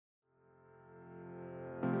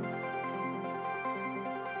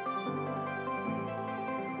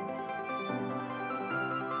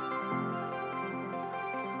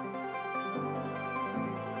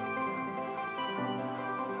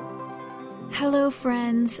Hello,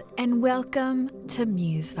 friends, and welcome to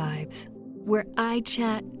Muse Vibes, where I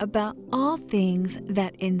chat about all things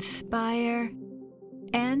that inspire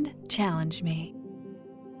and challenge me.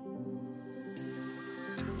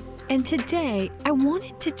 And today, I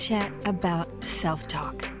wanted to chat about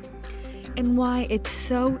self-talk and why it's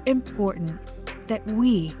so important that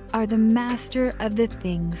we are the master of the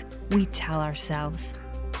things we tell ourselves,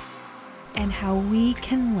 and how we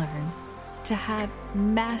can learn to have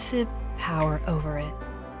massive power over it.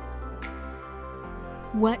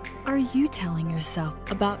 What are you telling yourself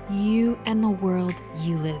about you and the world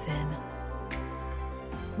you live in?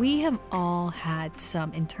 We have all had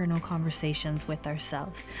some internal conversations with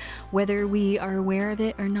ourselves, whether we are aware of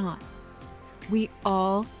it or not. We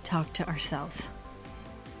all talk to ourselves.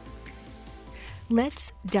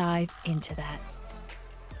 Let's dive into that.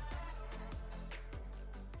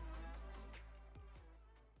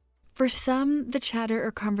 For some, the chatter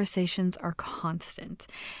or conversations are constant,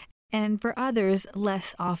 and for others,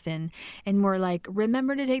 less often, and more like,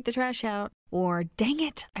 remember to take the trash out, or dang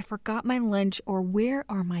it, I forgot my lunch, or where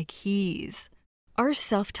are my keys? Our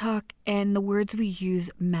self-talk and the words we use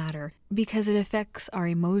matter because it affects our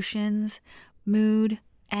emotions, mood,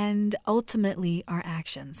 and ultimately our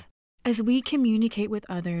actions. As we communicate with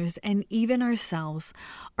others and even ourselves,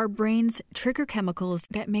 our brains trigger chemicals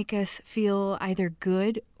that make us feel either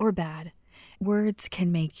good or bad. Words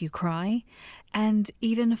can make you cry and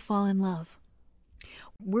even fall in love.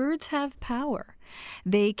 Words have power.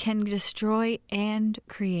 They can destroy and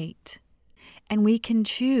create. And we can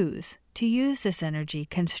choose to use this energy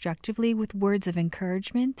constructively with words of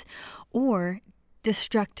encouragement or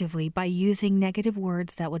destructively by using negative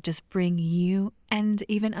words that will just bring you and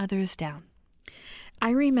even others down.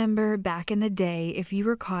 I remember back in the day, if you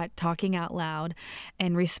were caught talking out loud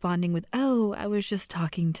and responding with, "Oh, I was just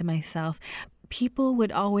talking to myself," people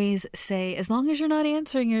would always say, as long as you're not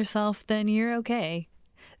answering yourself, then you're okay.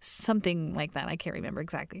 Something like that. I can't remember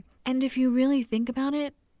exactly. And if you really think about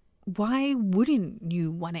it, why wouldn't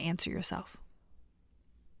you want to answer yourself?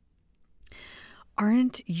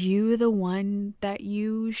 Aren't you the one that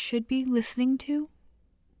you should be listening to?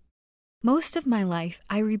 Most of my life,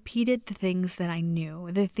 I repeated the things that I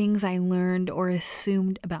knew, the things I learned or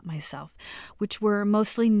assumed about myself, which were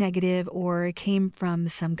mostly negative or came from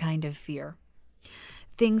some kind of fear.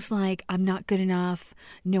 Things like, I'm not good enough,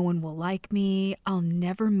 no one will like me, I'll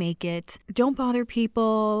never make it, don't bother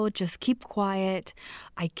people, just keep quiet,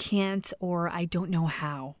 I can't, or I don't know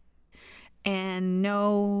how. And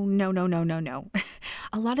no.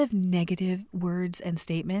 A lot of negative words and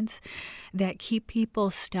statements that keep people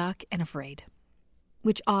stuck and afraid,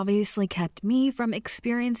 which obviously kept me from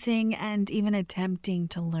experiencing and even attempting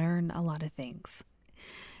to learn a lot of things.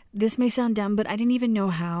 This may sound dumb, but I didn't even know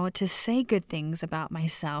how to say good things about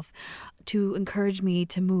myself to encourage me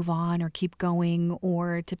to move on or keep going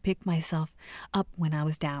or to pick myself up when I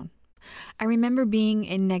was down. I remember being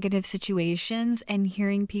in negative situations and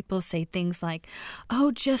hearing people say things like, "Oh,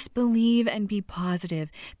 just believe and be positive.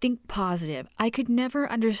 Think positive." I could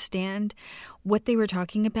never understand what they were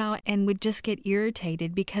talking about and would just get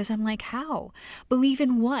irritated because I'm like, how? Believe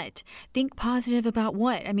in what? Think positive about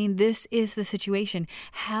what? I mean, this is the situation.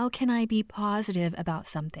 How can I be positive about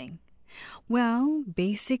something? Well,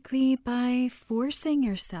 basically by forcing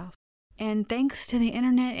yourself. And thanks to the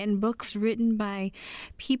internet and books written by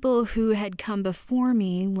people who had come before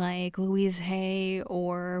me, like Louise Hay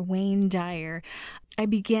or Wayne Dyer, I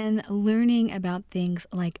began learning about things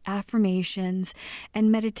like affirmations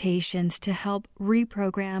and meditations to help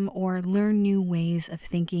reprogram or learn new ways of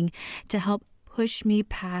thinking to help push me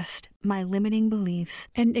past my limiting beliefs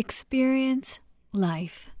and experience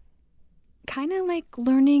life. Kind of like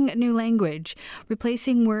learning a new language,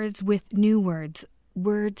 replacing words with new words.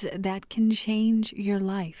 Words that can change your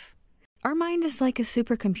life. Our mind is like a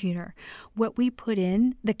supercomputer. What we put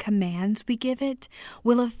in, the commands we give it,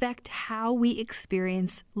 will affect how we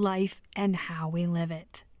experience life and how we live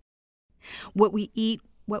it. What we eat,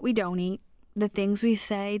 what we don't eat, the things we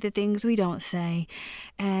say, the things we don't say,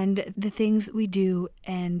 and the things we do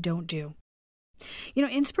and don't do.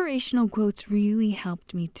 Inspirational quotes really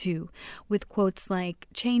helped me too, with quotes like,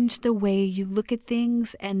 change the way you look at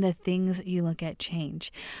things and the things you look at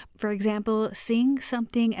change. For example, seeing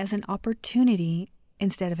something as an opportunity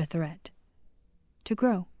instead of a threat to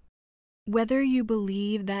grow. Whether you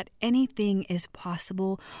believe that anything is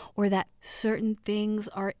possible or that certain things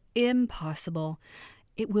are impossible,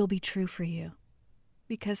 it will be true for you.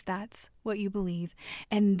 Because that's what you believe,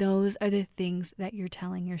 and those are the things that you're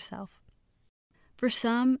telling yourself. For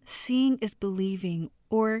some, seeing is believing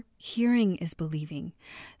or hearing is believing.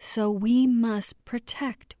 So we must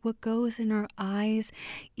protect what goes in our eyes,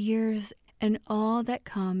 ears, and all that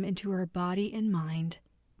come into our body and mind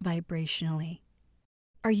vibrationally.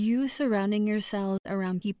 Are you surrounding yourself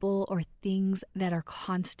around people or things that are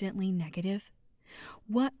constantly negative?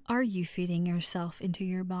 What are you feeding yourself into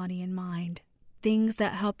your body and mind? Things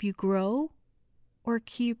that help you grow or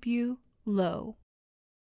keep you low?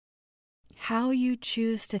 How you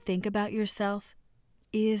choose to think about yourself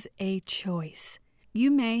is a choice. You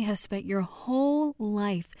may have spent your whole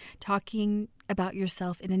life talking about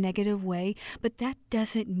yourself in a negative way, but that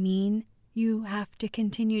doesn't mean you have to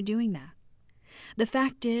continue doing that. The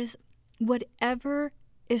fact is, whatever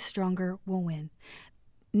is stronger will win,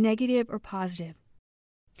 negative or positive.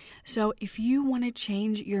 So if you want to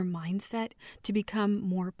change your mindset to become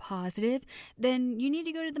more positive, then you need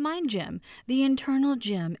to go to the mind gym, the internal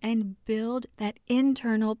gym, and build that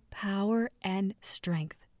internal power and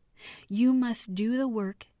strength. You must do the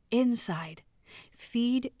work inside.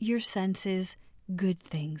 Feed your senses good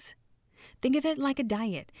things. Think of it like a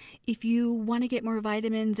diet. If you want to get more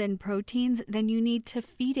vitamins and proteins, then you need to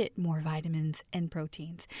feed it more vitamins and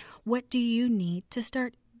proteins. What do you need to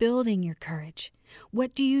start building your courage?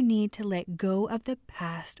 What do you need to let go of the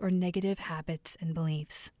past or negative habits and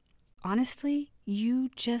beliefs? Honestly, you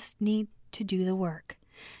just need to do the work.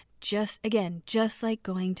 Just like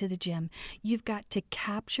going to the gym, you've got to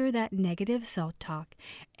capture that negative self-talk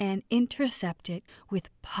and intercept it with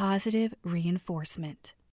positive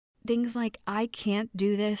reinforcement. Things like, I can't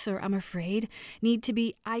do this, or I'm afraid, need to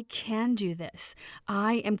be, I can do this.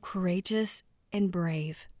 I am courageous and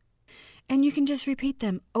brave. And you can just repeat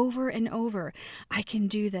them over and over. I can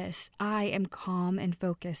do this. I am calm and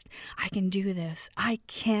focused. I can do this. I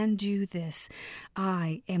can do this.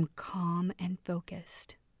 I am calm and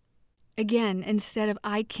focused. Again, instead of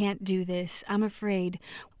I can't do this, I'm afraid,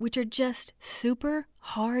 which are just super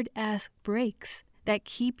hard-ass brakes that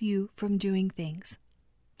keep you from doing things.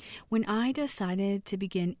 When I decided to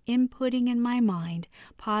begin inputting in my mind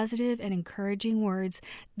positive and encouraging words,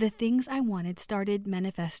 the things I wanted started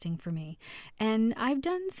manifesting for me. And I've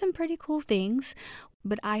done some pretty cool things,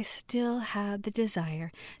 but I still have the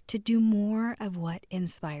desire to do more of what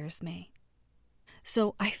inspires me.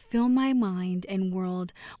 So I fill my mind and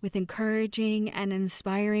world with encouraging and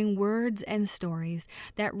inspiring words and stories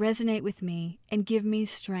that resonate with me and give me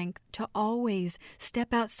strength to always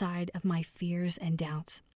step outside of my fears and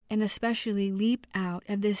doubts, and especially leap out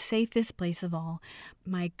of the safest place of all,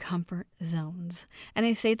 my comfort zones. And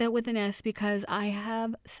I say that with an S because I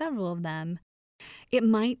have several of them. It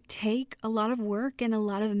might take a lot of work and a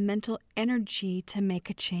lot of mental energy to make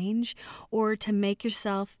a change or to make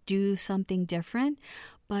yourself do something different,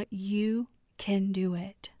 but you can do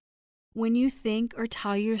it. When you think or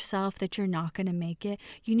tell yourself that you're not going to make it,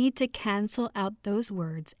 you need to cancel out those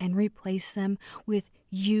words and replace them with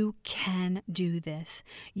you can do this.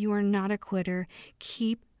 You are not a quitter.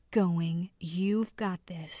 Keep going. You've got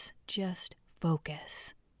this. Just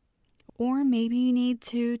focus. Or maybe you need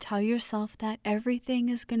to tell yourself that everything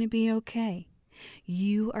is going to be okay.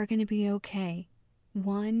 You are going to be okay,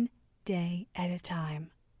 one day at a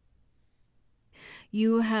time.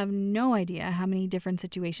 You have no idea how many different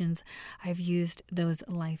situations I've used those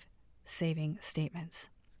life-saving statements.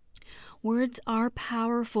 Words are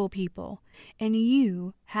powerful, people, and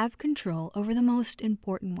you have control over the most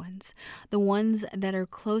important ones, the ones that are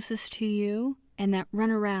closest to you and that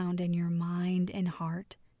run around in your mind and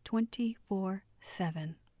heart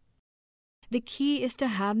 24/7. The key is to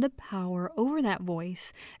have the power over that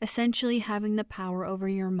voice, essentially having the power over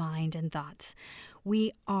your mind and thoughts.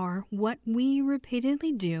 We are what we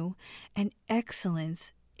repeatedly do, and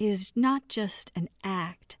excellence is not just an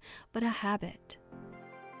act, but a habit.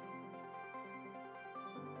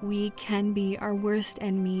 We can be our worst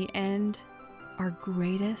enemy and our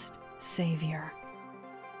greatest savior.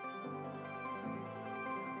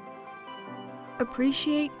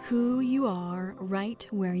 Appreciate who you are right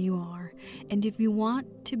where you are, and if you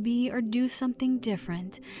want to be or do something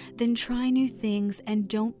different, then try new things and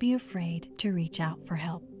don't be afraid to reach out for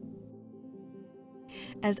help.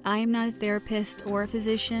 As I am not a therapist or a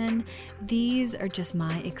physician, these are just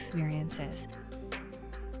my experiences.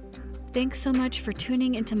 Thanks so much for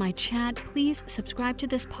tuning into my chat. Please subscribe to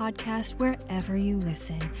this podcast wherever you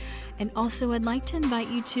listen. And also, I'd like to invite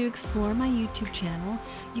you to explore my YouTube channel.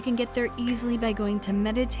 You can get there easily by going to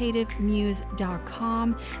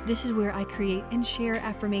meditativemuse.com. This is where I create and share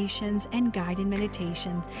affirmations and guided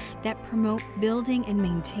meditations that promote building and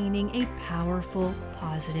maintaining a powerful,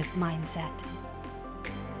 positive mindset.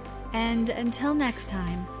 And until next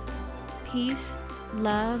time, peace,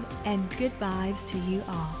 love, and good vibes to you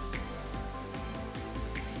all.